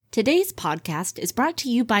Today's podcast is brought to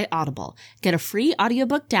you by Audible. Get a free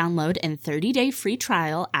audiobook download and 30-day free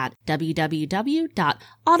trial at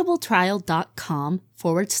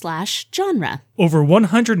www.audibletrial.com/genre. Over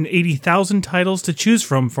 180,000 titles to choose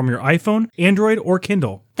from your iPhone, Android, or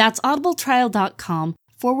Kindle. That's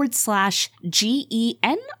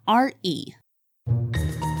audibletrial.com/GENRE.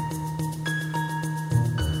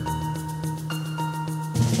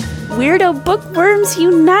 Weirdo bookworms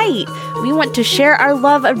unite! We want to share our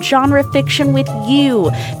love of genre fiction with you.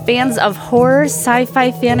 Fans of horror,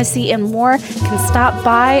 sci-fi, fantasy, and more can stop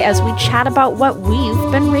by as we chat about what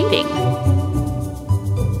we've been reading.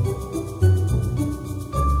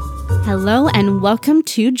 Hello and welcome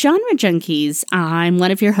to Genre Junkies. I'm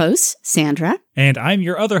one of your hosts, Sandra. And I'm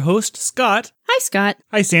your other host, Scott. Hi, Scott.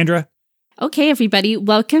 Hi, Sandra. Okay, everybody,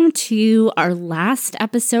 welcome to our last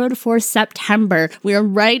episode for September. We are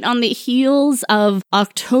right on the heels of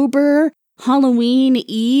October, Halloween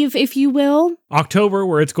Eve, if you will. October,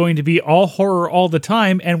 where it's going to be all horror all the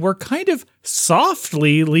time, and we're kind of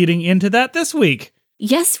softly leading into that this week.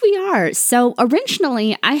 Yes, we are. So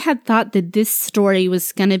originally, I had thought that this story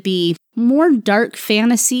was going to be more dark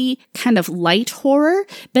fantasy, kind of light horror,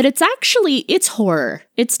 but it's horror.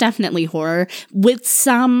 It's definitely horror with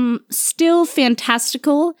some still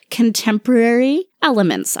fantastical contemporary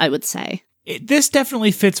elements, I would say. This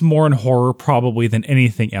definitely fits more in horror probably than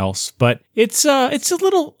anything else, but it's not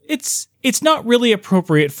really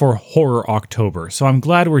appropriate for Horror October, so I'm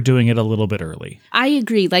glad we're doing it a little bit early. I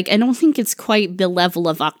agree. I don't think it's quite the level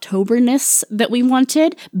of Octoberness that we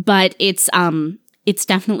wanted, but it's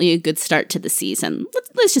definitely a good start to the season.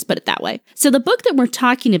 Let's just put it that way. So the book that we're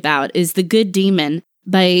talking about is The Good Demon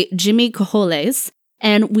by Jimmy Cajoleas.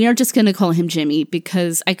 And we are just going to call him Jimmy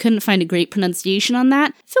because I couldn't find a great pronunciation on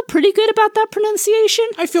that. I feel pretty good about that pronunciation.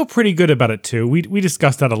 I feel pretty good about it too. We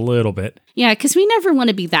discussed that a little bit. Yeah, because we never want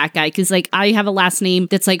to be that guy because I have a last name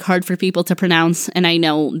that's hard for people to pronounce. And I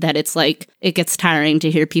know that it's it gets tiring to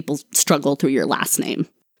hear people struggle through your last name.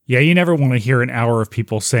 Yeah, you never want to hear an hour of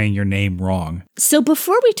people saying your name wrong. So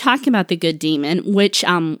before we talk about The Good Demon, which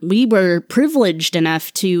we were privileged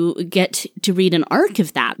enough to get to read an arc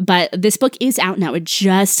of that, but this book is out now. It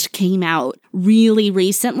just came out really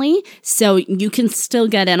recently, so you can still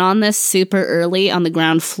get in on this super early on the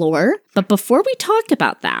ground floor. But before we talk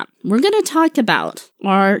about that, we're going to talk about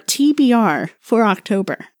our TBR for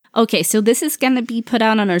October. Okay, so this is going to be put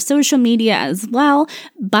out on our social media as well,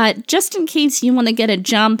 but just in case you want to get a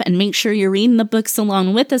jump and make sure you're reading the books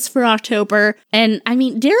along with us for October, and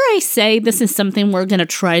dare I say this is something we're going to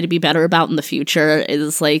try to be better about in the future,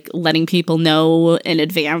 is letting people know in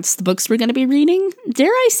advance the books we're going to be reading,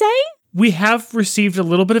 dare I say? We have received a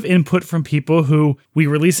little bit of input from people who we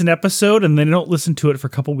release an episode and then don't listen to it for a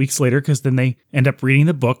couple weeks later because then they end up reading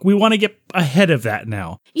the book. We want to get ahead of that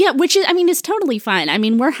now. Yeah, which is, it's totally fine.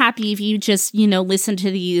 we're happy if you just, listen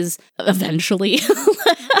to these eventually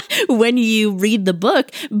when you read the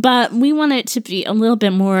book, but we want it to be a little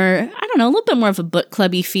bit more, a little bit more of a book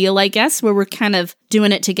clubby feel, I guess, where we're kind of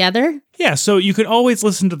doing it together. Yeah, so you can always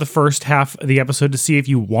listen to the first half of the episode to see if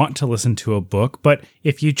you want to listen to a book, but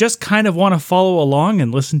if you just kind of want to follow along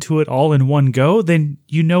and listen to it all in one go, then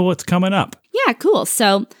you know what's coming up. Yeah, cool.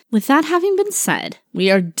 So with that having been said,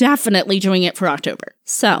 we are definitely doing it for October.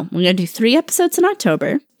 So we're going to do 3 episodes in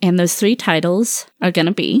October, and those 3 titles are going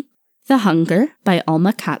to be The Hunger by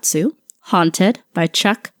Alma Katsu, Haunted by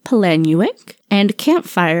Chuck Palahniuk, and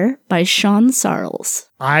Campfire by Sean Sarles.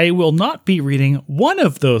 I will not be reading one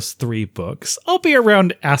of those 3 books. I'll be around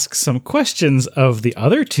to ask some questions of the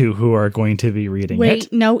other 2 who are going to be reading it.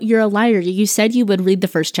 Wait, no, you're a liar. You said you would read the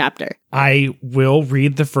first chapter. I will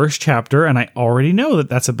read the first chapter, and I already know that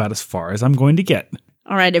that's about as far as I'm going to get.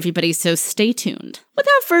 All right, everybody, so stay tuned.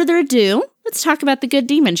 Without further ado, let's talk about The Good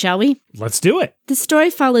Demon, shall we? Let's do it. The story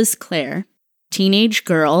follows Claire, teenage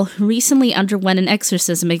girl who recently underwent an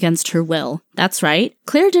exorcism against her will. That's right,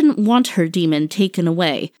 Claire didn't want her demon taken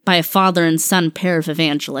away by a father and son pair of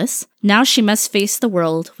evangelists. Now she must face the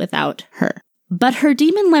world without her. But her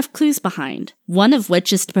demon left clues behind, one of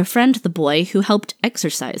which is to befriend the boy who helped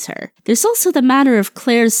exorcise her. There's also the matter of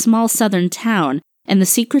Claire's small southern town and the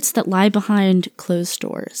secrets that lie behind closed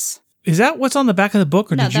doors. Is that what's on the back of the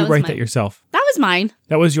book, or did you write that yourself? That was mine.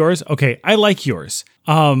 That was yours? Okay, I like yours.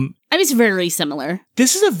 It's very similar.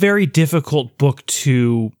 This is a very difficult book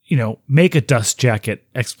to, make a dust jacket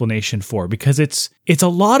explanation for, because it's a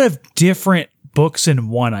lot of different books in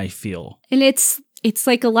one, I feel. And it's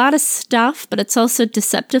a lot of stuff, but it's also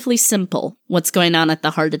deceptively simple what's going on at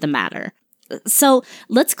the heart of the matter. So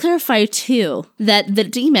let's clarify, too, that the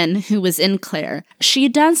demon who was in Claire, she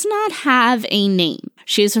does not have a name.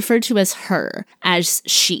 She is referred to as her, as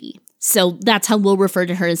she. So that's how we'll refer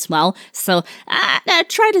to her as well. So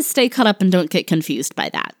try to stay caught up and don't get confused by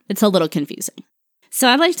that. It's a little confusing. So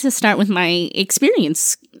I'd like to start with my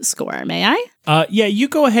experience score, may I? Yeah, you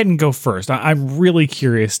go ahead and go first. I'm really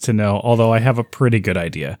curious to know, although I have a pretty good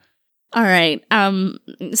idea. All right.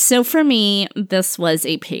 So for me, this was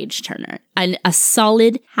a page turner, a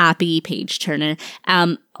solid, happy page turner.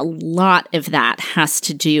 A lot of that has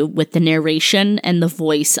to do with the narration and the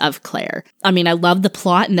voice of Claire. I mean, I love the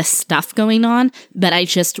plot and the stuff going on, but I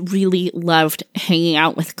just really loved hanging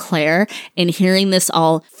out with Claire and hearing this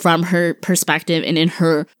all from her perspective and in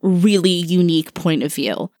her really unique point of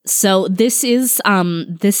view. So this is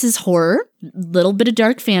horror, little bit of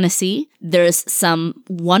dark fantasy. There's some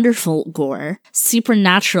wonderful gore,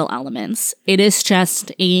 supernatural elements. It is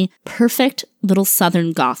just a perfect little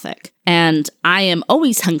Southern Gothic. And I am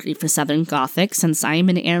always hungry for Southern Gothic since I am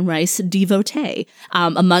an Anne Rice devotee,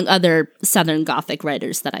 among other Southern Gothic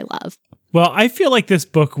writers that I love. Well, I feel like this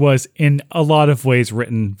book was, in a lot of ways,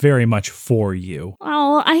 written very much for you.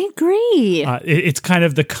 Oh, I agree. It's kind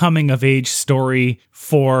of the coming-of-age story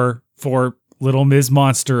for little Ms.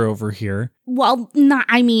 Monster over here. Well,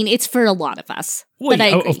 it's for a lot of us. Well, but I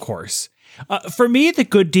agree. Of course. For me, The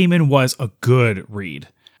Good Demon was a good read.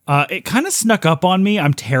 It kind of snuck up on me.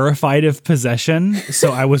 I'm terrified of possession,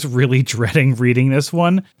 so I was really dreading reading this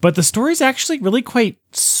one. But the story's actually really quite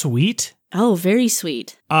sweet. Oh, very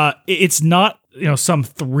sweet. It's not, some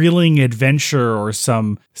thrilling adventure or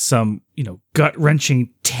some gut-wrenching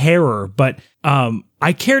terror, but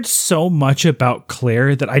I cared so much about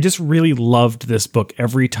Claire that I just really loved this book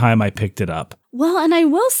every time I picked it up. Well, and I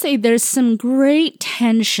will say there's some great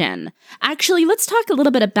tension. Actually, let's talk a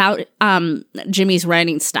little bit about Jimmy's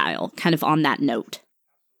writing style, kind of on that note.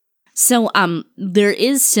 So, there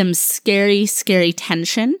is some scary, scary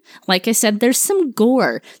tension. Like I said, there's some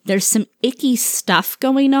gore. There's some icky stuff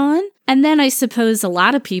going on. And then I suppose a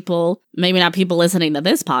lot of people, maybe not people listening to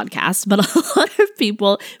this podcast, but a lot of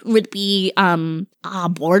people would be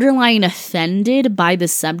borderline offended by the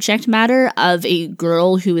subject matter of a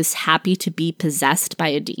girl who is happy to be possessed by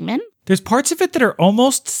a demon. There's parts of it that are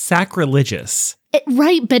almost sacrilegious.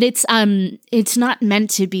 Right, but it's not meant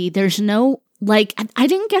to be. There's no... I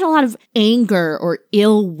didn't get a lot of anger or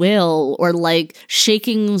ill will or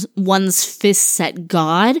shaking one's fists at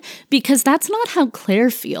God, because that's not how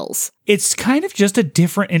Claire feels. It's kind of just a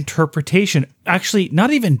different interpretation. Actually,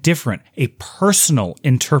 not even different, a personal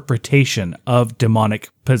interpretation of demonic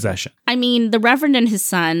possession. I mean, the Reverend and his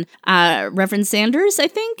son, Reverend Sanders, I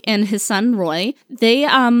think, and his son Roy, they,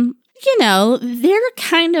 they're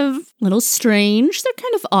kind of a little strange. They're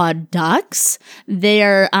kind of odd ducks.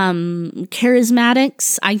 They're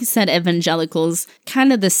charismatics. I said evangelicals,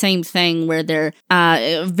 kind of the same thing, where they're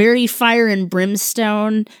very fire and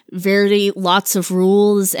brimstone, very lots of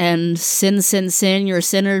rules and sin, you're a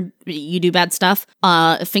sinner, you do bad stuff,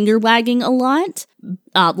 finger wagging a lot.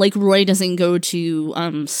 Roy doesn't go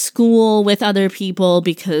to school with other people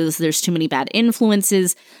because there's too many bad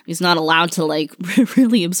influences. He's not allowed to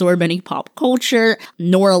really absorb any pop culture,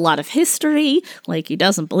 nor a lot of history. He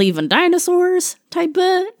doesn't believe in dinosaurs type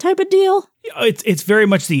of deal. It's very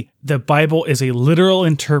much the Bible is a literal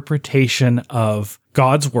interpretation of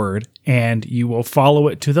God's word, and you will follow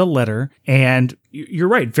it to the letter. And you're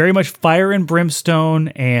right, very much fire and brimstone,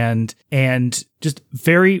 and just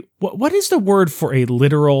very. What is the word for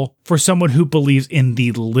for someone who believes in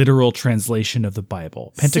the literal translation of the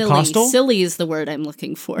Bible? Pentecostal? Silly is the word I'm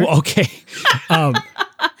looking for. Well, okay.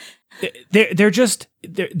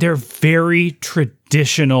 They're very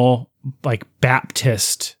traditional,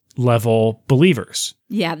 Baptist level believers.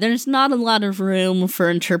 Yeah, there's not a lot of room for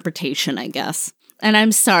interpretation, I guess. And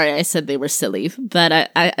I'm sorry I said they were silly,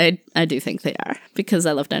 but I do think they are, because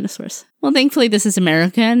I love dinosaurs. Well, thankfully this is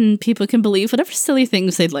America, and people can believe whatever silly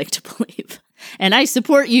things they'd like to believe. And I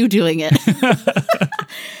support you doing it.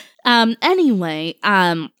 Anyway,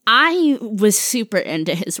 I was super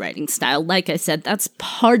into his writing style. Like I said, that's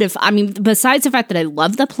part of, besides the fact that I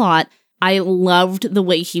love the plot, I loved the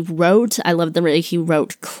way he wrote. I loved the way he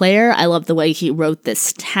wrote Claire. I loved the way he wrote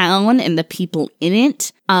this town and the people in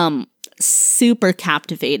it. Super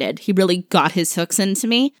captivated. He really got his hooks into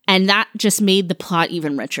me, and that just made the plot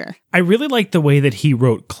even richer. I really like the way that he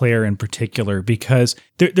wrote Claire in particular, because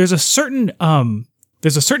there's a certain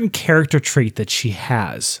character trait that she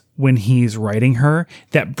has when he's writing her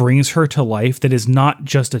that brings her to life, that is not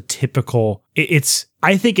just a typical.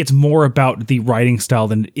 I think it's more about the writing style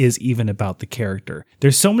than it is even about the character.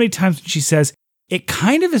 There's so many times when she says, it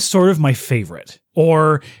kind of is sort of my favorite.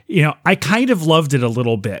 Or, I kind of loved it a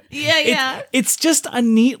little bit. Yeah. It's just a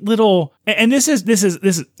neat little, and this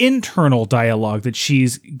is internal dialogue that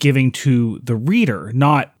she's giving to the reader,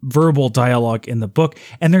 not verbal dialogue in the book.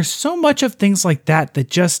 And there's so much of things like that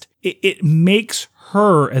just, it makes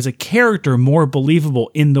her as a character more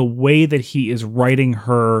believable in the way that he is writing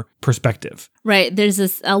her perspective. Right.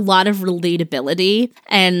 There's a lot of relatability.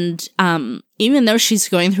 And even though she's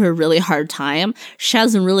going through a really hard time, she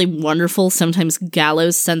has a really wonderful, sometimes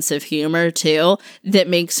gallows sense of humor, too, that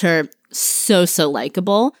makes her so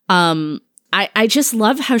likable. I just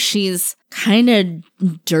love how she's kind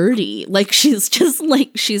of dirty. Like, she's just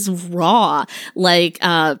like, she's raw. Like,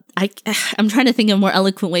 I'm trying to think of more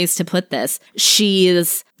eloquent ways to put this.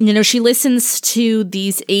 She's, she listens to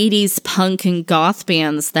these 80s punk and goth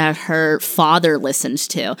bands that her father listened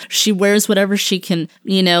to. She wears whatever she can,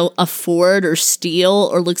 afford or steal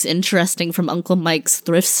or looks interesting from Uncle Mike's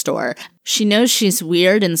thrift store. She knows she's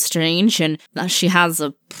weird and strange, and she has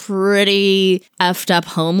a pretty effed up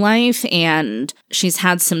home life, and she's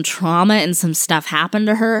had some trauma and some stuff happen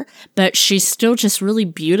to her, but she's still just really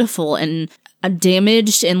beautiful and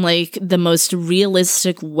damaged in like the most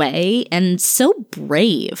realistic way, and so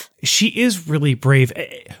brave. She is really brave.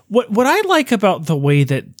 What I like about the way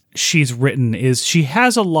that she's written is she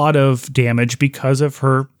has a lot of damage because of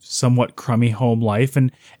her somewhat crummy home life,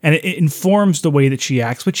 and it informs the way that she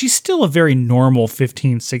acts, but she's still a very normal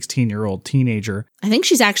 15, 16-year-old teenager. I think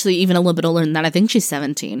she's actually even a little bit older than that. I think she's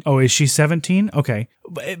 17. Oh, is she 17? Okay.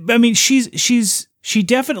 I mean, she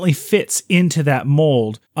definitely fits into that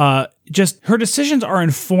mold. Just her decisions are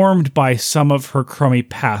informed by some of her crummy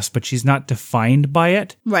past, but she's not defined by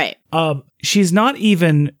it. Right. She's not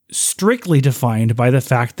even strictly defined by the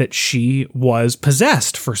fact that she was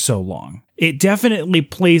possessed for so long. It definitely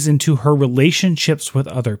plays into her relationships with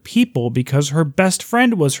other people because her best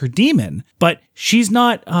friend was her demon, but she's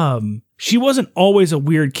not, she wasn't always a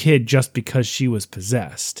weird kid just because she was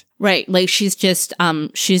possessed. Right. Like, she's just,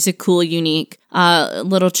 she's a cool, unique,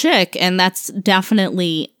 little chick. And that's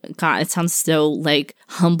definitely, God, it sounds so like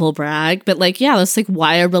humble brag, but like, yeah, that's like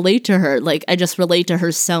why I relate to her. Like, I just relate to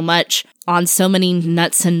her so much on so many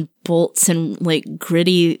nuts and bolts and like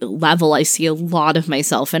gritty level. I see a lot of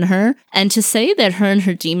myself in her. And to say that her and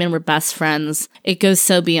her demon were best friends, it goes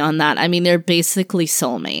so beyond that. I mean, they're basically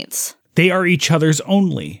soulmates. They are each other's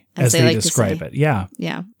only, as they like describe it. Yeah.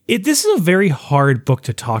 Yeah. This is a very hard book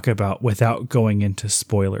to talk about without going into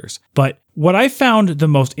spoilers. But what I found the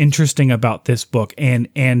most interesting about this book,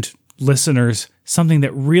 and listeners, something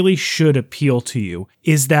that really should appeal to you,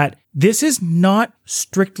 is that this is not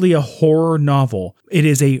strictly a horror novel. It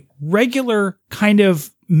is a regular kind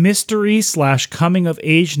of mystery / coming of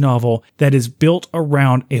age novel that is built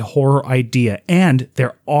around a horror idea. And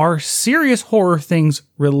there are serious horror things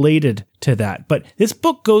related to that. But this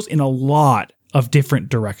book goes in a lot of different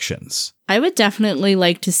directions. I would definitely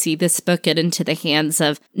like to see this book get into the hands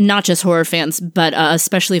of not just horror fans, but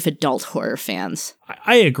especially of adult horror fans.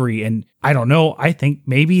 I agree. And I don't know, I think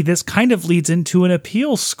maybe this kind of leads into an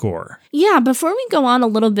appeal score. Yeah, before we go on a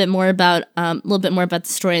little bit more about the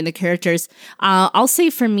story and the characters, I'll say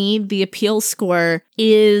for me, the appeal score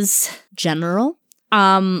is general.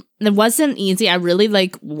 It wasn't easy. I really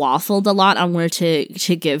waffled a lot on where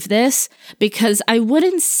to give this, because I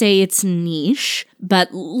wouldn't say it's niche,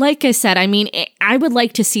 but like I said, I mean, I would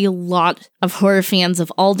like to see a lot of horror fans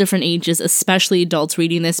of all different ages, especially adults,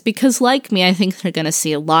 reading this, because like me, I think they're going to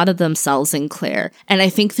see a lot of themselves in Claire, and I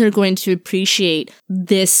think they're going to appreciate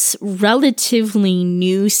this relatively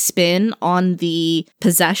new spin on the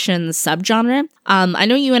possession subgenre. I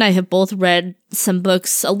know you and I have both read some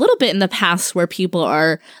books a little bit in the past where people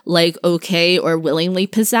are okay or willingly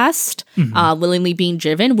possessed, willingly being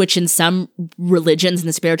driven, which in some religions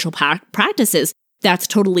and spiritual practices, that's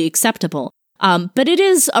totally acceptable. But it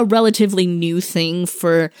is a relatively new thing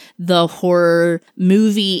for the horror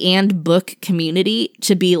movie and book community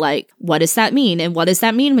to be like, what does that mean? And what does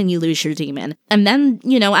that mean when you lose your demon? And then,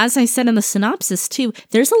 as I said in the synopsis too,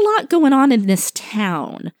 there's a lot going on in this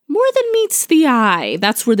town. More than meets the eye.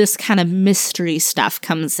 That's where this kind of mystery stuff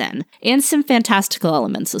comes in. And some fantastical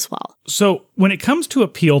elements as well. So when it comes to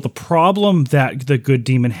appeal, the problem that The Good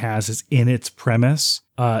Demon has is in its premise.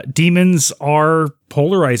 Demons are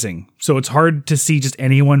polarizing, so it's hard to see just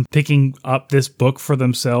anyone picking up this book for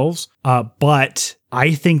themselves. But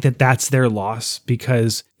I think that that's their loss,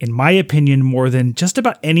 because in my opinion, more than just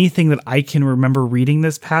about anything that I can remember reading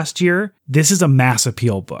this past year, this is a mass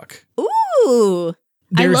appeal book. Ooh.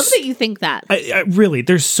 I love that you think that. I really,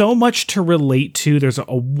 there's so much to relate to. There's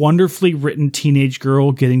a wonderfully written teenage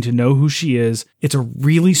girl getting to know who she is. It's a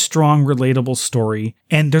really strong, relatable story.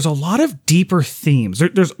 And there's a lot of deeper themes.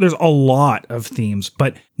 There's a lot of themes,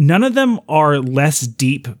 but none of them are less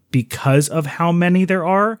deep because of how many there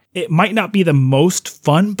are. It might not be the most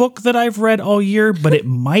fun book that I've read all year, but it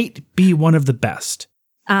might be one of the best.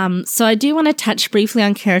 So I do want to touch briefly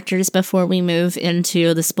on characters before we move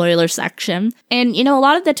into the spoiler section. And, a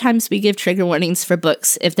lot of the times we give trigger warnings for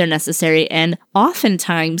books if they're necessary, and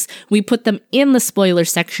oftentimes we put them in the spoiler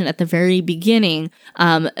section at the very beginning.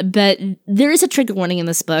 But there is a trigger warning in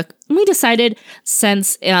this book. We decided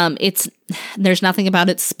since there's nothing about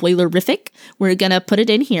it spoilerific, we're going to put it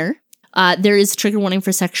in here. There is trigger warning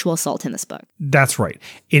for sexual assault in this book. That's right.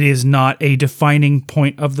 It is not a defining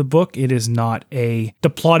point of the book. It is not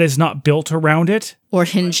the plot is not built around it. Or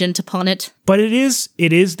hinged upon it. But it is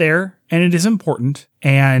there, and it is important.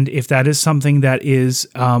 And if that is something that is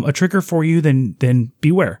a trigger for you, then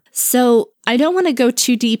beware. So I don't want to go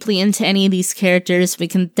too deeply into any of these characters. We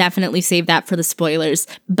can definitely save that for the spoilers.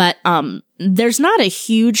 But there's not a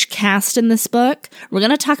huge cast in this book. We're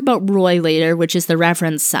going to talk about Roy later, which is the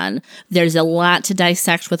Reverend's son. There's a lot to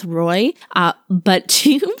dissect with Roy. But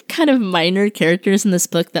two kind of minor characters in this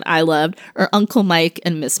book that I loved are Uncle Mike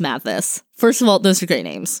and Miss Mathis. First of all, those are great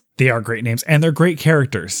names. They are great names, and they're great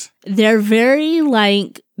characters. They're very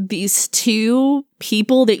like these two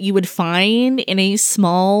people that you would find in a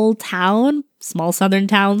small town, small southern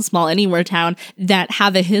town, small anywhere town that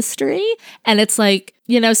have a history. And it's like,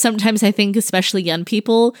 sometimes I think, especially young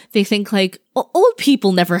people, they think like, old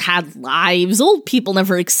people never had lives. Old people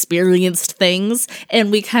never experienced things.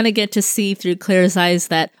 And we kind of get to see through Claire's eyes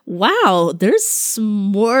that, wow, there's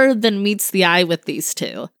more than meets the eye with these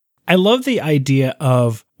two. I love the idea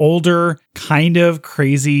of older, kind of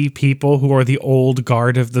crazy people who are the old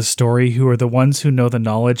guard of the story, who are the ones who know the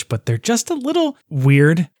knowledge, but they're just a little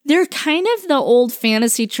weird. They're kind of the old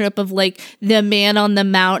fantasy trope of like the man on the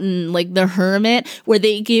mountain, like the hermit, where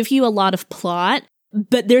they give you a lot of plot.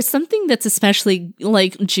 But there's something that's especially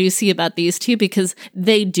like juicy about these two because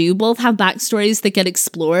they do both have backstories that get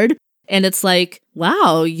explored. And it's like,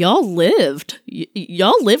 wow, y'all lived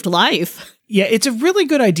life. Yeah, it's a really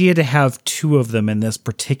good idea to have two of them in this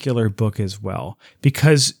particular book as well,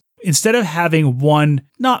 because instead of having one,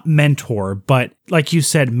 not mentor, but like you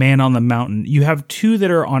said, man on the mountain, you have two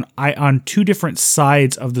that are on two different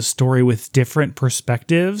sides of the story with different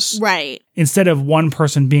perspectives. Right. Instead of one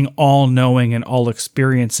person being all knowing and all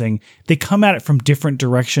experiencing, they come at it from different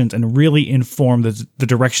directions and really inform the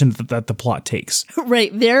direction that the plot takes.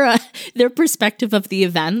 Right. Their perspective of the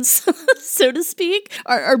events, so to speak,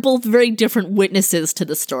 are both very different witnesses to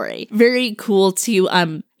the story. Very cool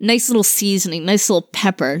to, nice little seasoning, nice little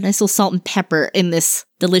pepper, nice little salt and pepper in this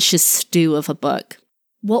delicious stew of a book.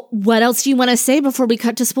 Well, what else do you want to say before we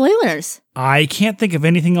cut to spoilers? I can't think of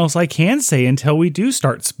anything else I can say until we do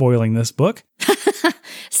start spoiling this book.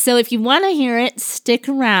 So if you want to hear it, stick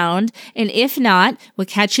around. And if not, we'll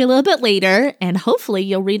catch you a little bit later, and hopefully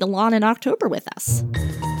you'll read along in October with us.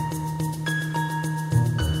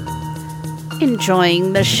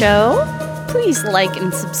 Enjoying the show? Please like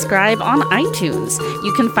and subscribe on iTunes.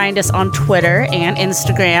 You can find us on Twitter and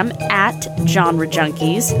Instagram at Genre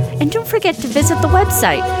Junkies. And don't forget to visit the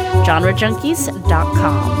website,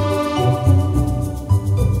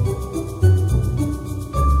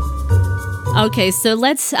 genrejunkies.com. Okay, so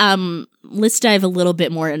let's dive a little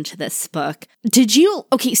bit more into this book.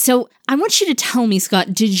 So I want you to tell me,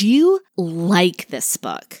 Scott, did you like this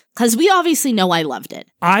book? Because we obviously know I loved it.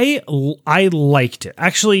 I liked it.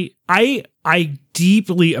 Actually, I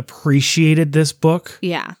deeply appreciated this book.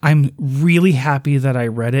 Yeah. I'm really happy that I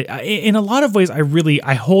read it. In a lot of ways,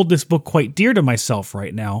 I hold this book quite dear to myself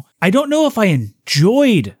right now. I don't know if I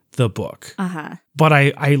enjoyed the book, but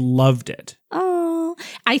I loved it. Oh,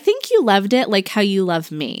 I think you loved it like how you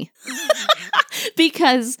love me.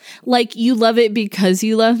 Because, like, you love it because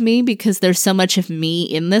you love me, because there's so much of me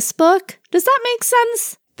in this book. Does that make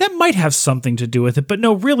sense? That might have something to do with it, but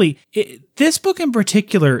no, really, this book in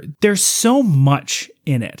particular, there's so much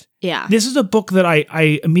in it. Yeah. This is a book that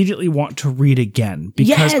I immediately want to read again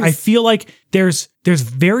because Yes. I feel like there's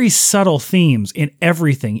very subtle themes in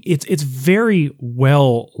everything. It's very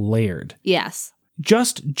well layered. Yes.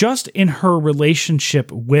 Just in her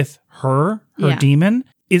relationship with her Yeah. demon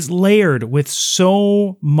is layered with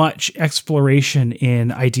so much exploration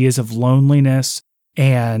in ideas of loneliness,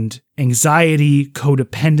 and anxiety,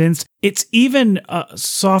 codependence. It's even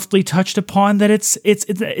softly touched upon that it's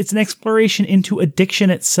an exploration into addiction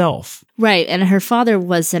itself. Right, and her father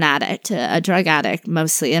was an addict, a drug addict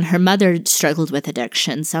mostly, and her mother struggled with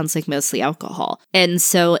addiction, sounds like mostly alcohol. And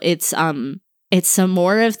so it's some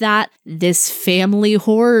more of that, this family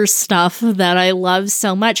horror stuff that I love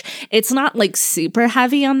so much. It's not like super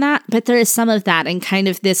heavy on that, but there is some of that, and kind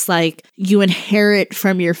of this like you inherit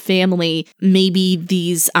from your family maybe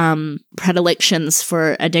these predilections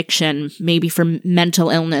for addiction, maybe for mental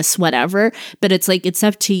illness, whatever. But it's like it's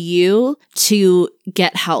up to you to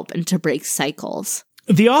get help and to break cycles.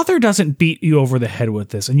 The author doesn't beat you over the head with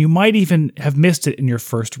this, and you might even have missed it in your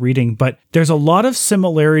first reading, but there's a lot of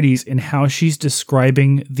similarities in how she's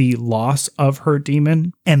describing the loss of her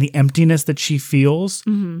demon and the emptiness that she feels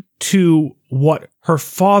to what her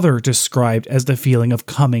father described as the feeling of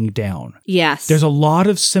coming down. Yes. There's a lot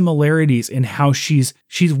of similarities in how she's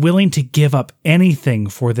willing to give up anything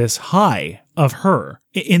for this high of her,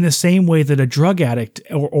 in the same way that a drug addict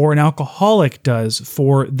or an alcoholic does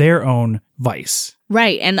for their own vice.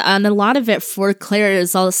 Right, and a lot of it for Claire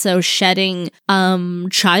is also shedding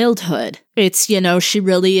childhood. It's, she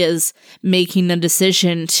really is making a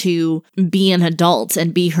decision to be an adult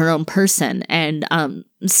and be her own person and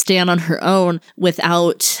stand on her own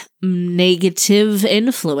without negative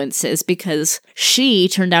influences, because she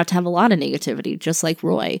turned out to have a lot of negativity, just like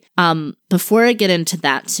Roy. Before I get into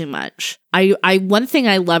that too much, one thing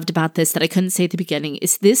I loved about this that I couldn't say at the beginning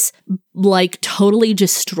is this like totally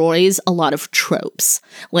destroys a lot of tropes.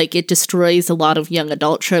 Like it destroys a lot of young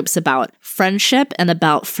adult tropes about friendship and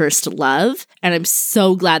about first love. And I'm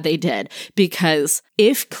so glad they did, because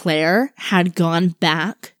if Claire had gone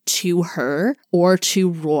back to her or to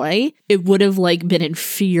Roy, it would have like been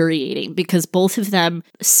infuriating, because both of them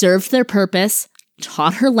served their purpose,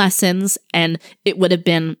 taught her lessons, and it would have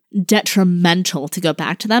been detrimental to go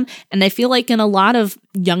back to them. And I feel like in a lot of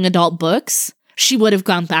young adult books, she would have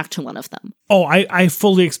gone back to one of them. Oh, I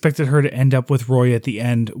fully expected her to end up with Roy at the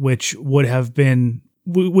end, which would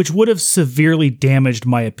have severely damaged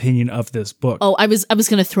my opinion of this book. Oh, I was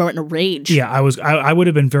going to throw it in a rage. Yeah, I would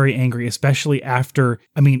have been very angry, especially after,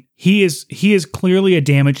 he is clearly a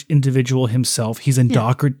damaged individual himself. He's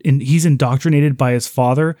indoctrinated by his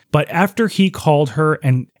father, but after he called her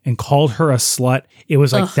and called her a slut, it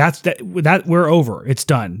was like, that we're over. It's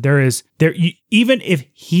done. Even if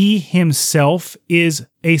he himself is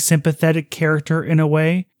a sympathetic character in a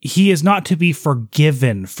way, he is not to be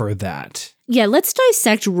forgiven for that. Yeah, let's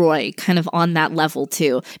dissect Roy kind of on that level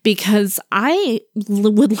too, because I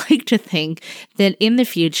would like to think that in the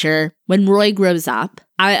future, when Roy grows up,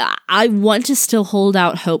 I want to still hold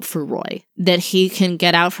out hope for Roy, that he can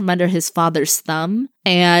get out from under his father's thumb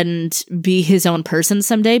and be his own person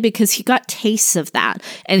someday, because he got tastes of that.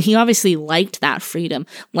 And he obviously liked that freedom,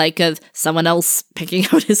 like of someone else picking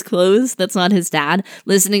out his clothes that's not his dad,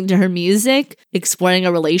 listening to her music, exploring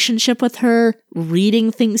a relationship with her,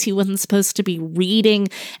 reading things he wasn't supposed to be reading.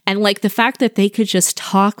 And like the fact that they could just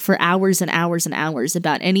talk for hours and hours and hours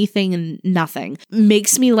about anything and nothing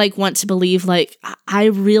makes me like want to believe, like, I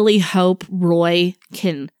really hope Roy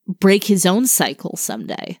can break his own cycle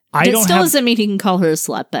someday. It still doesn't mean he can call her a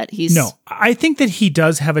slut, but he's... No, I think that he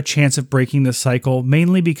does have a chance of breaking the cycle,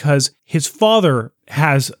 mainly because his father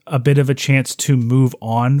has a bit of a chance to move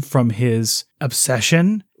on from his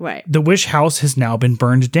obsession. Right. The Wish House has now been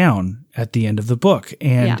burned down at the end of the book,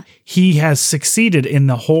 and he has succeeded in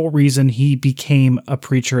the whole reason he became a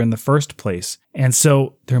preacher in the first place. And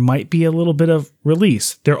so there might be a little bit of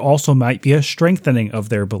release. There also might be a strengthening of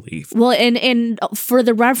their belief. Well, and for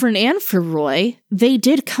the Reverend and for Roy, they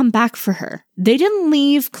did come back for her. They didn't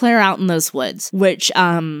leave Claire out in those woods, which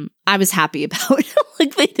I was happy about.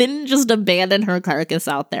 Like, they didn't just abandon her carcass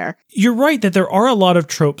out there. You're right that there are a lot of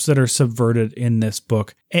tropes that are subverted in this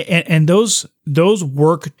book, and those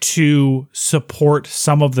work to support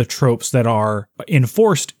some of the tropes that are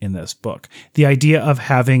enforced in this book. The idea of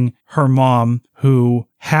having her mom, who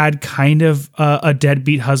had kind of a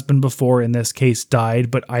deadbeat husband before, in this case died,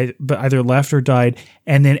 but either left or died,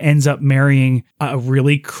 and then ends up marrying a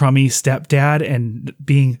really crummy stepdad and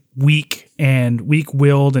being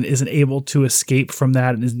weak-willed and isn't able to escape from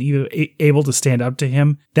that and isn't even able to stand up to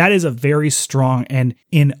him. That is a very strong and,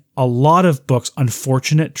 in a lot of books,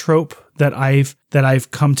 unfortunate trope that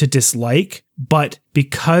I've come to dislike. But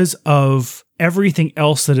because of everything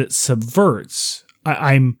else that it subverts,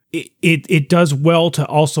 it does well to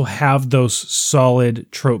also have those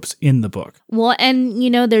solid tropes in the book. Well,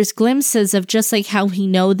 and there's glimpses of just like how we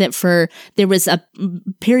know that there was a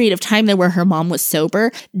period of time there where her mom was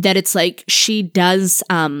sober, that it's like she does,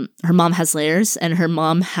 her mom has layers and her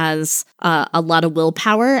mom has a lot of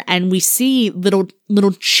willpower, and we see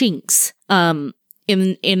little chinks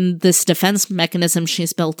in this defense mechanism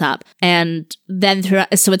she's built up. And then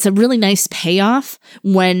so it's a really nice payoff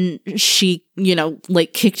when she,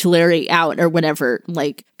 kicked Larry out or whatever,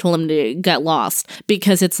 told him to get lost,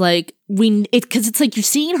 because it's like, it's like you're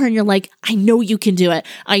seeing her and you're like, I know you can do it.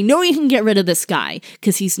 I know you can get rid of this guy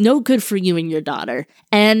because he's no good for you and your daughter.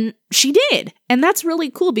 And she did. And that's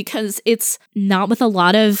really cool because it's not with a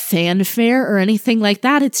lot of fanfare or anything like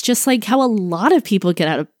that. It's just like how a lot of people get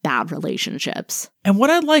out of bad relationships. And what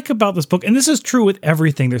I like about this book, and this is true with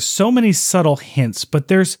everything, there's so many subtle hints, but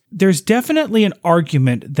there's definitely an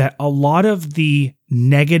argument that a lot of the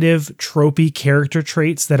negative tropey character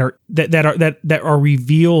traits that are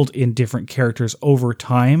revealed in different characters over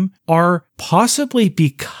time are possibly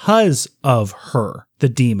because of her, the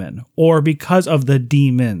demon, or because of the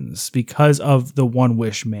demons, because of the One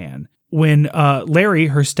Wish Man. When Larry,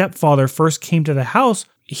 her stepfather, first came to the house,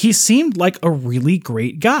 he seemed like a really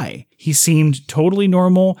great guy. He seemed totally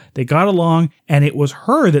normal. They got along, and it was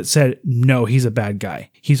her that said, no, he's a bad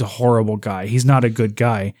guy. He's a horrible guy. He's not a good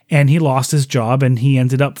guy. And he lost his job, and he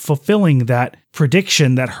ended up fulfilling that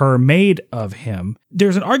prediction that her made of him.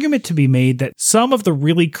 There's an argument to be made that some of the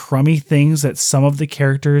really crummy things that some of the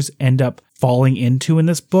characters end up falling into in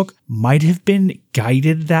this book might have been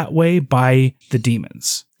guided that way by the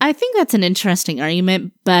demons. I think that's an interesting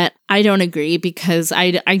argument, but I don't agree because I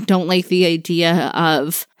don't like the idea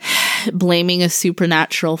of blaming a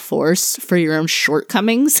supernatural force for your own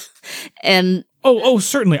shortcomings. And Oh,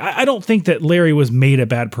 certainly. I don't think that Larry was made a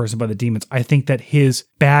bad person by the demons. I think that his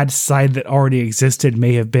bad side that already existed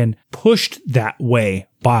may have been pushed that way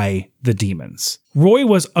by the demons. Roy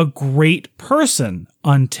was a great person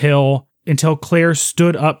until Claire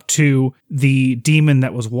stood up to the demon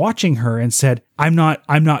that was watching her and said, I'm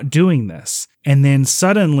not doing this. And then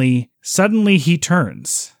suddenly he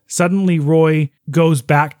turns. Suddenly Roy goes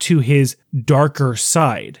back to his darker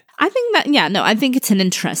side. I think it's an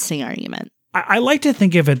interesting argument. I like to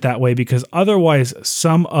think of it that way because otherwise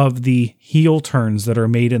some of the heel turns that are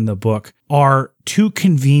made in the book are too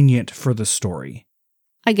convenient for the story.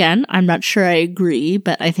 Again, I'm not sure I agree,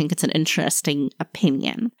 but I think it's an interesting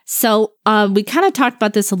opinion. So we kind of talked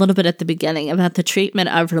about this a little bit at the beginning about the treatment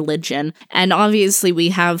of religion. And obviously we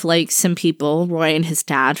have some people, Roy and his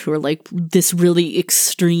dad, who are this really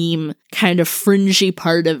extreme kind of fringy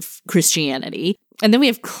part of Christianity. And then we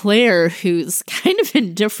have Claire, who's kind of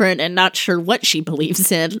indifferent and not sure what she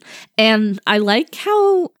believes in. And I like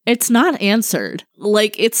how it's not answered.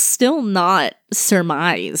 It's still not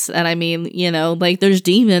surmise. And I mean, there's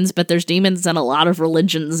demons, but there's demons in a lot of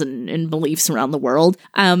religions and beliefs around the world.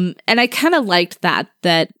 And I kind of liked that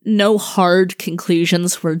no hard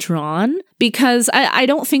conclusions were drawn, because I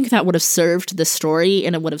don't think that would have served the story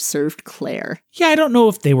and it would have served Claire. Yeah, I don't know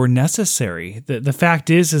if they were necessary. The fact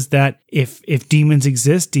is that if demons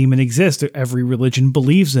exist, demon exists. Every religion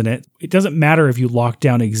believes in it. It doesn't matter if you lock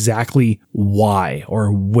down exactly why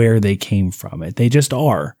or where they came from. They just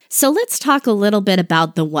are. So let's talk a little bit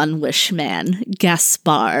about the One Wish Man,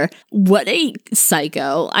 Gaspar. What a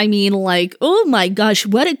psycho. I mean, oh my gosh,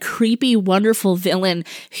 what a creepy, wonderful villain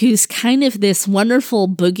who's kind of this wonderful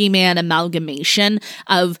boogeyman amalgamation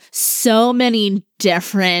of so many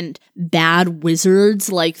different bad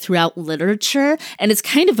wizards throughout literature. And it's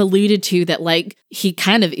kind of alluded to that he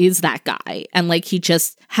kind of is that guy. And he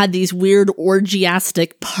just had these weird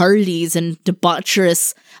orgiastic parties and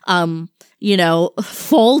debaucherous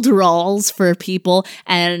folderols for people,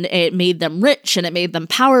 and it made them rich and it made them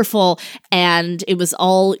powerful, and it was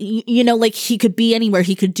all, he could be anywhere,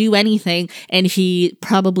 he could do anything, and he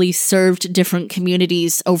probably served different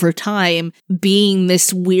communities over time, being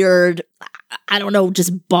this weird, I don't know,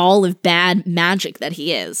 just ball of bad magic that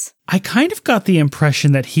he is. I kind of got the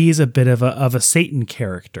impression that he's a bit of a Satan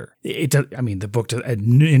character. The book does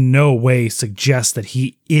in no way suggests that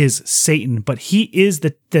he is Satan, but he is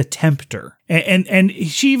the tempter. And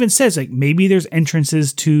she even says maybe there's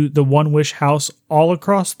entrances to the One Wish house all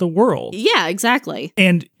across the world. Yeah, exactly.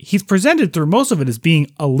 And he's presented through most of it as being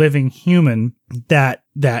a living human that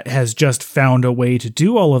has just found a way to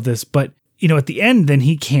do all of this, but at the end, then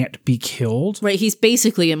he can't be killed. Right, he's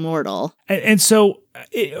basically immortal. And so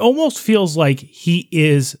it almost feels like he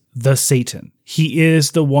is the Satan. He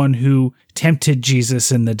is the one who tempted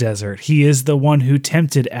Jesus in the desert. He is the one who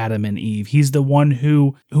tempted Adam and Eve. He's the one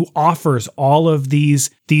who offers all of these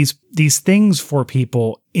things for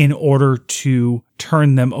people in order to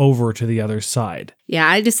turn them over to the other side. Yeah,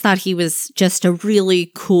 I just thought he was just a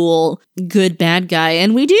really cool, good bad guy.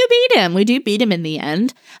 And we do beat him. We do beat him in the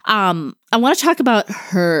end. I want to talk about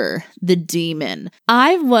her, the demon.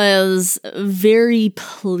 I was very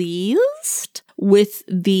pleased with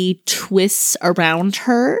the twists around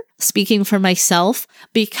her, speaking for myself,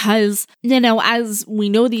 because, as we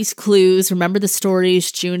know these clues, remember the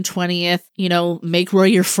stories, June 20th, make Roy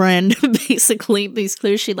your friend, basically, these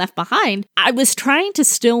clues she left behind. I was trying to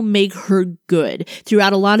still make her good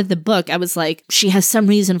throughout a lot of the book. I was like, she has some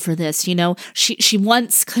reason for this, she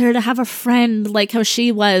wants Claire to have a friend like how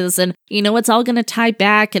she was, and, it's all going to tie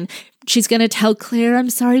back, and she's going to tell Claire, I'm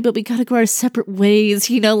sorry, but we got to go our separate ways,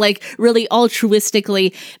 really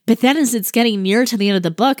altruistically. But then as it's getting near to the end of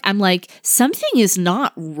the book, I'm like, something is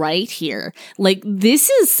not right here. Like, this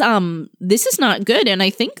is not good. And I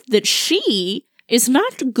think that she is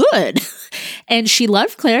not good. And she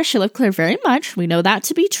loved Claire. She loved Claire very much. We know that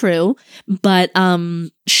to be true. But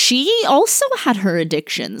she also had her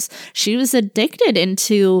addictions. She was addicted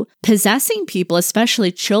into possessing people,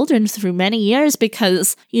 especially children, through many years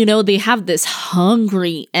because, they have this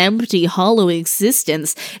hungry, empty, hollow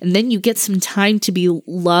existence. And then you get some time to be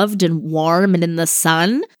loved and warm and in the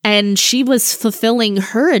sun. And she was fulfilling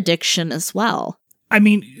her addiction as well. I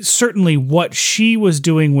mean, certainly what she was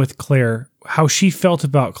doing with Claire, how she felt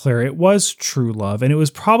about Claire, it was true love, and it was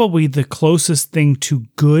probably the closest thing to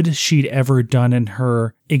good she'd ever done in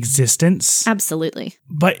her existence. Absolutely.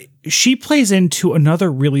 But she plays into another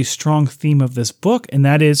really strong theme of this book, and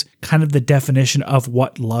that is kind of the definition of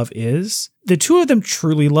what love is. The two of them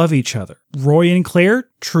truly love each other. Roy and Claire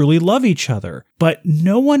truly love each other, but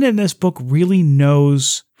no one in this book really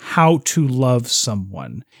knows how to love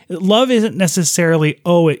someone. Love isn't necessarily,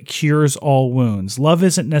 it cures all wounds. Love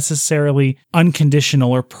isn't necessarily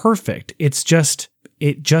unconditional or perfect. It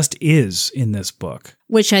just is in this book.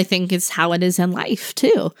 Which I think is how it is in life,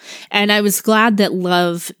 too. And I was glad that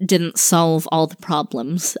love didn't solve all the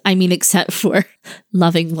problems. I mean, except for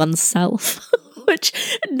loving oneself. Which,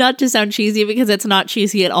 not to sound cheesy, because it's not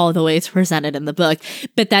cheesy at all the way it's presented in the book,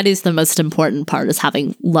 but that is the most important part, is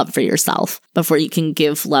having love for yourself before you can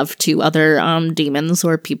give love to other demons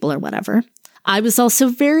or people or whatever. I was also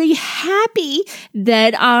very happy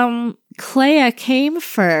that Clea came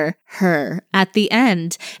for her at the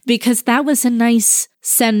end, because that was a nice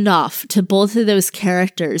send-off to both of those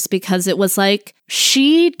characters, because it was like,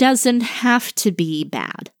 she doesn't have to be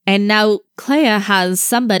bad. And now Clea has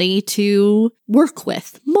somebody to work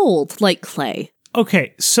with, mold like clay.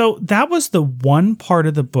 Okay, so that was the one part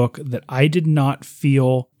of the book that I did not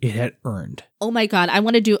feel it had earned. Oh my God, I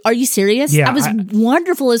want to do, are you serious? Yeah, that was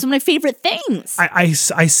wonderful. It was one of my favorite things. I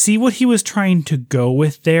see what he was trying to go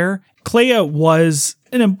with there. Clea was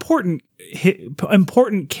an important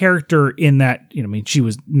character in that, she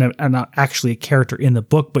was not actually a character in the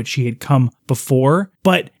book, but she had come before.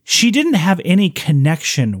 But she didn't have any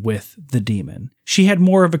connection with the demon. She had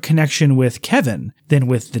more of a connection with Kevin than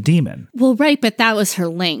with the demon. Well, right, but that was her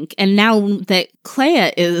link. And now that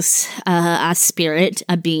Clea is a spirit,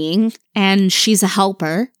 a being, and she's a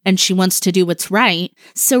helper, and she wants to do what's right.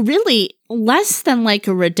 So really, less than like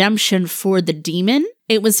a redemption for the demon,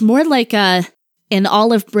 it was more like an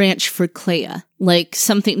olive branch for Clea, like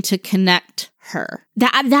something to connect her.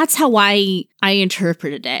 That's how I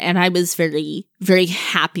interpreted it, and I was very, very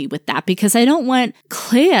happy with that, because I don't want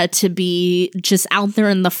Clea to be just out there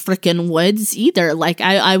in the frickin' woods either. Like,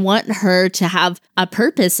 I want her to have a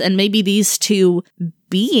purpose, and maybe these two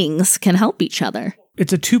beings can help each other.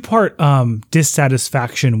 It's a two-part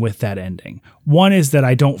dissatisfaction with that ending. One is that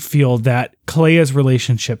I don't feel that Clea's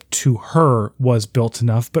relationship to her was built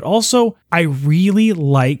enough, but also I really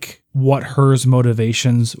like what hers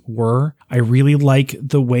motivations were. I really like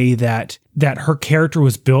the way that her character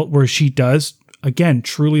was built, where she does, again,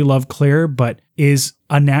 truly love Claire, but is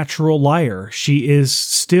a natural liar. She is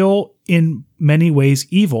still in many ways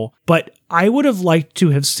evil, but I would have liked to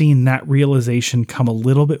have seen that realization come a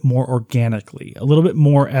little bit more organically, a little bit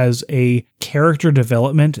more as a character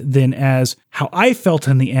development than as how I felt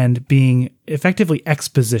in the end being effectively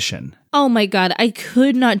exposition. Oh my God, I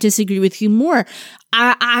could not disagree with you more.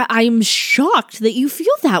 I'm shocked that you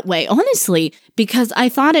feel that way, honestly, because I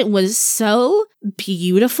thought it was so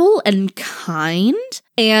beautiful and kind.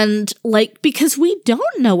 And because we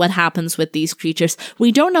don't know what happens with these creatures.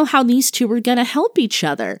 We don't know how these two are going to help each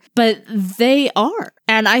other, but they are.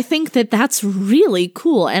 And I think that that's really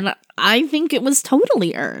cool. And I think it was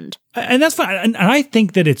totally earned. And that's fine. And I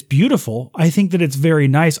think that it's beautiful. I think that it's very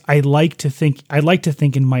nice. I like to think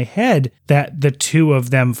in my head that the two of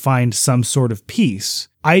them find some sort of peace.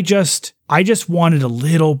 I just wanted a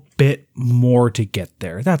little bit more to get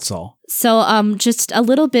there. That's all. So just a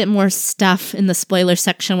little bit more stuff in the spoiler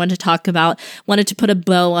section I wanted to talk about. Wanted to put a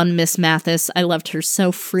bow on Miss Mathis. I loved her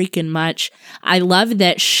so freaking much. I love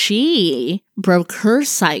that she broke her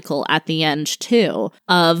cycle at the end too.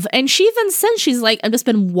 And she even said, she's like, I've just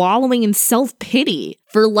been wallowing in self-pity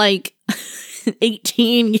for like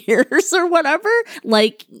 18 years or whatever.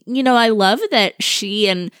 Like, you know, I love that she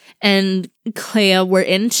and Clea were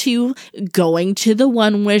into going to the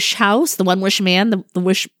One Wish house, the One Wish man, the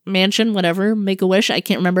Wish mansion, whatever, make a wish, I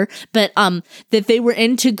can't remember. But that they were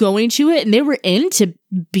into going to it and they were into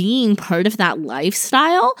being part of that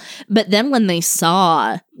lifestyle. But then when they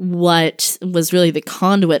saw what was really the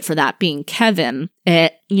conduit for that being Kevin,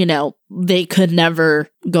 they could never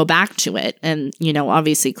go back to it. And,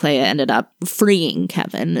 obviously Clea ended up freeing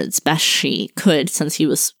Kevin as best she could since he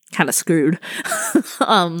was kind of screwed.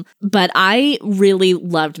 But I really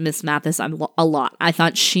loved Miss Mathis a lot. I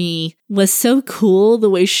thought she was so cool, the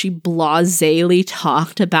way she blasely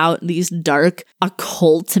talked about these dark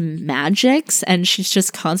occult magics, and she's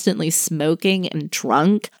just constantly smoking and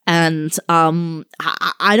drunk. And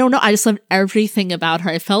I don't know, I just loved everything about her.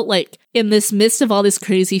 I felt like in this midst of all this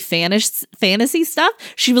crazy fantasy stuff,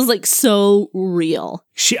 she was like so real.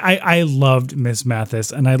 I loved Miss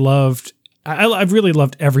Mathis, and I really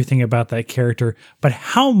loved everything about that character, but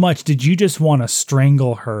how much did you just want to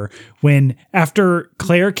strangle her when after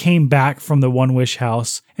Claire came back from the One Wish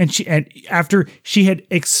house and after she had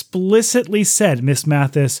explicitly said, Miss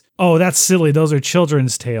Mathis, oh, that's silly, those are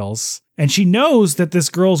children's tales. And she knows that this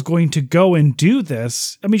girl's going to go and do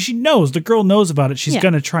this. I mean, the girl knows about it. She's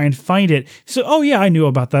going to try and find it. So, oh yeah, I knew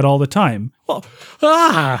about that all the time. Well,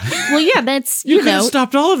 yeah, that's, you could have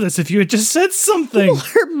stopped all of this if you had just said something. Well,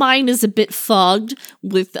 her mind is a bit fogged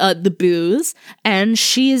with the booze, and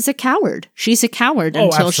she is a coward. She's a coward.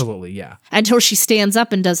 Until she stands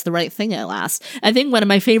up and does the right thing at last. I think one of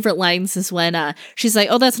my favorite lines is when she's like,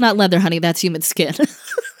 oh, that's not leather, honey, that's human skin.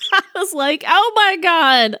 I was like, oh my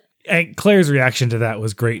God. And Claire's reaction to that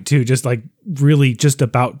was great too, just like really just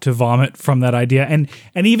about to vomit from that idea. And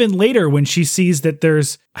even later when she sees that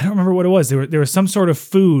I don't remember what it was, there was some sort of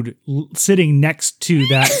food sitting next to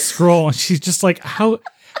that scroll, and she's just like, how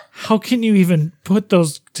can you even put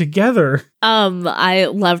those together? I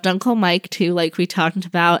loved Uncle Mike too, like we talked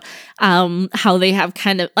about, how they have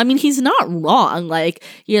kind of, I mean, he's not wrong. Like,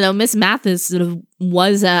 Miss Mathis sort of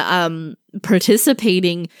was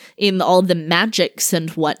participating in all the magics and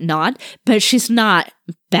whatnot, but she's not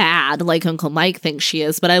bad like Uncle Mike thinks she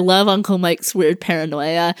is. But I love Uncle Mike's weird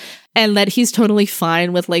paranoia, and that he's totally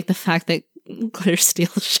fine with like the fact that Claire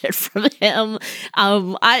steals shit from him.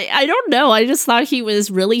 I don't know. I just thought he was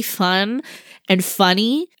really fun and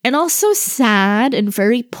funny and also sad and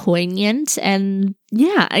very poignant. And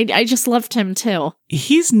yeah, I just loved him too.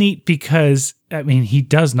 He's neat because, I mean, he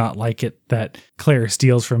does not like it that Claire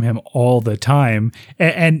steals from him all the time.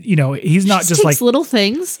 And he's not just like little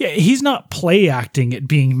things. Yeah, he's not play acting at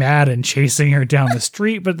being mad and chasing her down the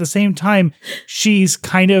street. But at the same time, she's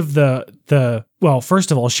kind of well,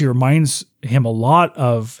 first of all, she reminds him a lot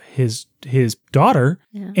of his daughter.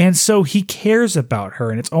 Yeah. And so he cares about her.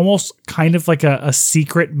 And it's almost kind of like a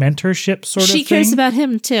secret mentorship sort of thing. She cares about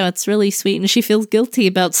him too. It's really sweet. And she feels guilty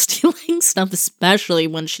about stealing stuff, especially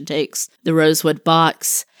when she takes the rosewood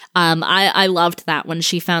box. I loved that when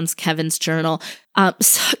she found Kevin's journal.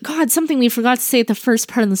 Something we forgot to say at the first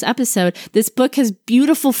part of this episode. This book has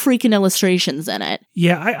beautiful freaking illustrations in it.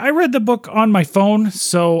 Yeah, I read the book on my phone,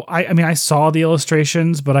 so I saw the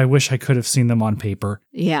illustrations, but I wish I could have seen them on paper.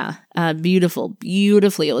 Yeah,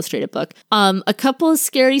 beautifully illustrated book. A couple of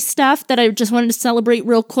scary stuff that I just wanted to celebrate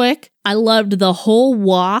real quick. I loved the whole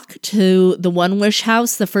walk to the One Wish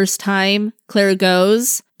house the first time Claire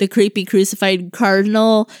goes, the creepy crucified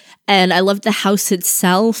cardinal, and I loved the house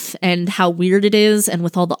itself and how weird it is, and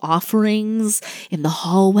with all the offerings in the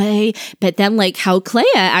hallway. But then like how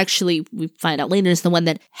Clea actually, we find out later, is the one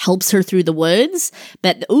that helps her through the woods.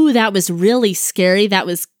 But that was really scary. That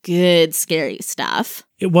was good, scary stuff.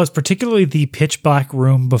 It was, particularly the pitch black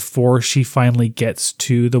room before she finally gets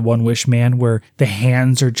to the One Wish man, where the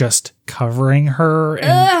hands are just covering her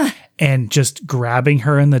and just grabbing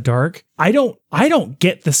her in the dark. I don't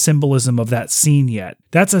get the symbolism of that scene yet.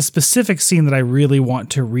 That's a specific scene that I really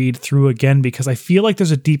want to read through again because I feel like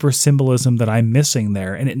there's a deeper symbolism that I'm missing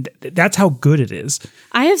there. And that's how good it is.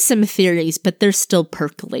 I have some theories, but they're still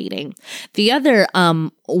percolating. The other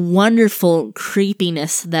wonderful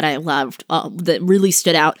creepiness that I loved, that really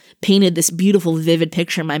stood out, painted this beautiful, vivid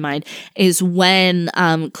picture in my mind, is when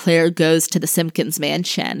Claire goes to the Simpkins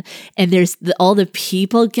mansion and there's all the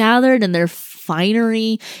people gathered and their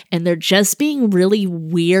finery and they're just being really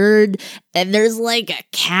weird, and there's like a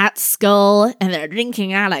cat skull and they're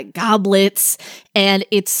drinking out of goblets, and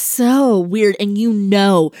it's so weird. And you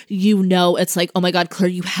know it's like, oh my God, Claire,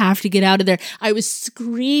 you have to get out of there. I was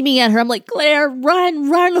screaming at her. I'm like, Claire, run,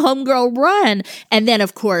 homegirl, run. And then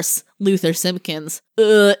of course Luther Simpkins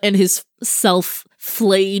and his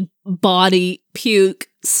self-flayed body puke.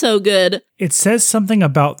 So good. It says something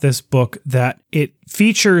about this book that it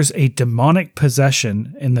features a demonic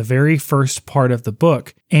possession in the very first part of the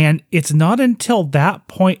book. And it's not until that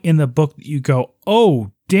point in the book that you go,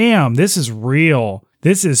 oh, damn, this is real.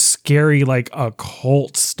 This is scary, like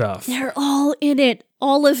occult stuff. They're all in it.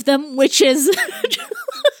 All of them witches.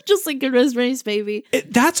 Just like in Rosemary's Baby.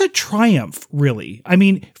 That's a triumph, really. I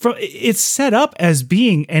mean, it's set up as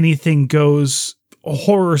being anything goes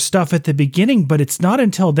horror stuff at the beginning, but it's not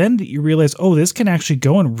until then that you realize, oh, this can actually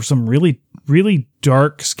go in some really, really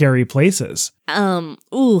dark, scary places.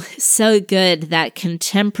 So good. That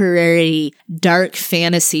contemporary dark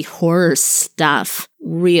fantasy horror stuff.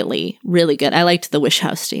 Really, really good. I liked the Wish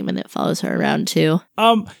House demon that follows her around too.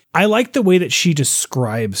 I like the way that she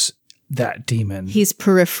describes that demon. He's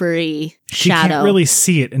periphery shadow. She can't really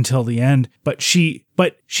see it until the end, but she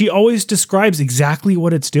always describes exactly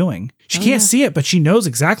what it's doing. She can't see it, but she knows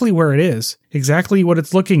exactly where it is, exactly what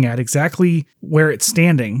it's looking at, exactly where it's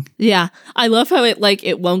standing. Yeah. I love how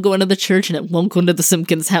it won't go into the church and it won't go into the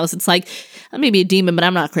Simpkins house. It's like, I may be a demon, but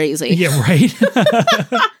I'm not crazy. Yeah, right.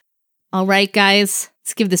 All right, guys,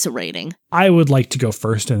 let's give this a rating. I would like to go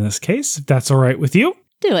first in this case, if that's all right with you.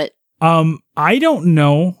 Do it. I don't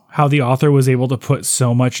know how the author was able to put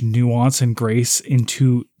so much nuance and grace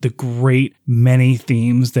into the great many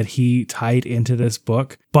themes that he tied into this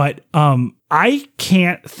book, but I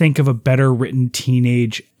can't think of a better written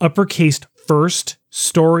teenage uppercase first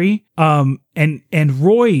story. And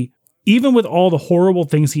Roy, even with all the horrible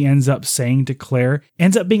things he ends up saying to Claire,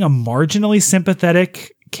 ends up being a marginally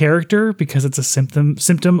sympathetic character because it's a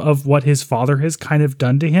symptom of what his father has kind of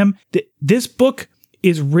done to him. This book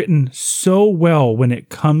is written so well when it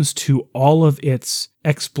comes to all of its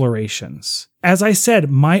explorations. As I said,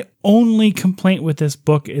 my only complaint with this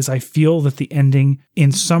book is I feel that the ending,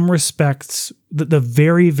 in some respects, the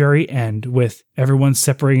very, very end with everyone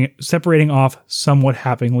separating off somewhat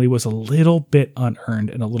happily was a little bit unearned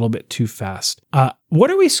and a little bit too fast. What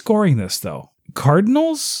are we scoring this, though?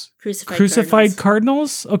 Cardinals? Crucified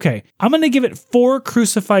cardinals? Okay. I'm going to give it 4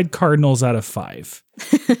 crucified cardinals out of 5.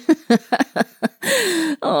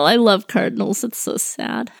 Oh, I love cardinals. It's so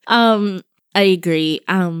sad. I agree.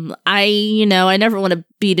 I never want to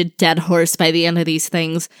beat a dead horse by the end of these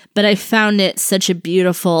things, but I found it such a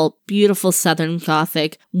beautiful, beautiful Southern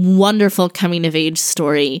Gothic, wonderful coming of age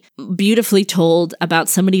story, beautifully told about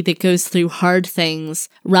somebody that goes through hard things,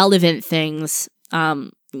 relevant things.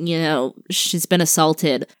 She's been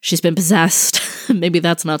assaulted. She's been possessed. Maybe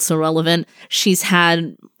that's not so relevant. She's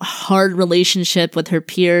had a hard relationship with her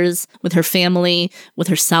peers, with her family, with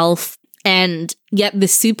herself. And yet the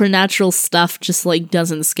supernatural stuff just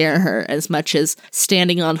doesn't scare her as much as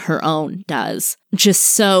standing on her own does. Just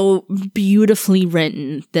so beautifully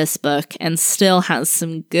written, this book, and still has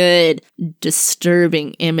some good,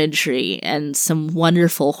 disturbing imagery and some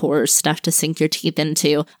wonderful horror stuff to sink your teeth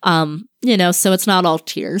into. So it's not all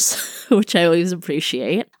tears, which I always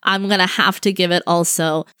appreciate. I'm going to have to give it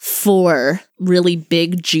also 4 really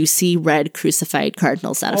big, juicy, red crucified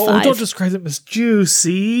cardinals out of 5. Oh, don't describe them as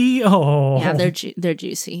juicy. Oh. Yeah, they're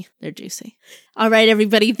juicy. They're juicy. All right,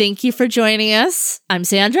 everybody, thank you for joining us. I'm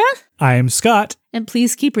Sandra. I'm Scott. And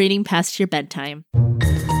please keep reading past your bedtime.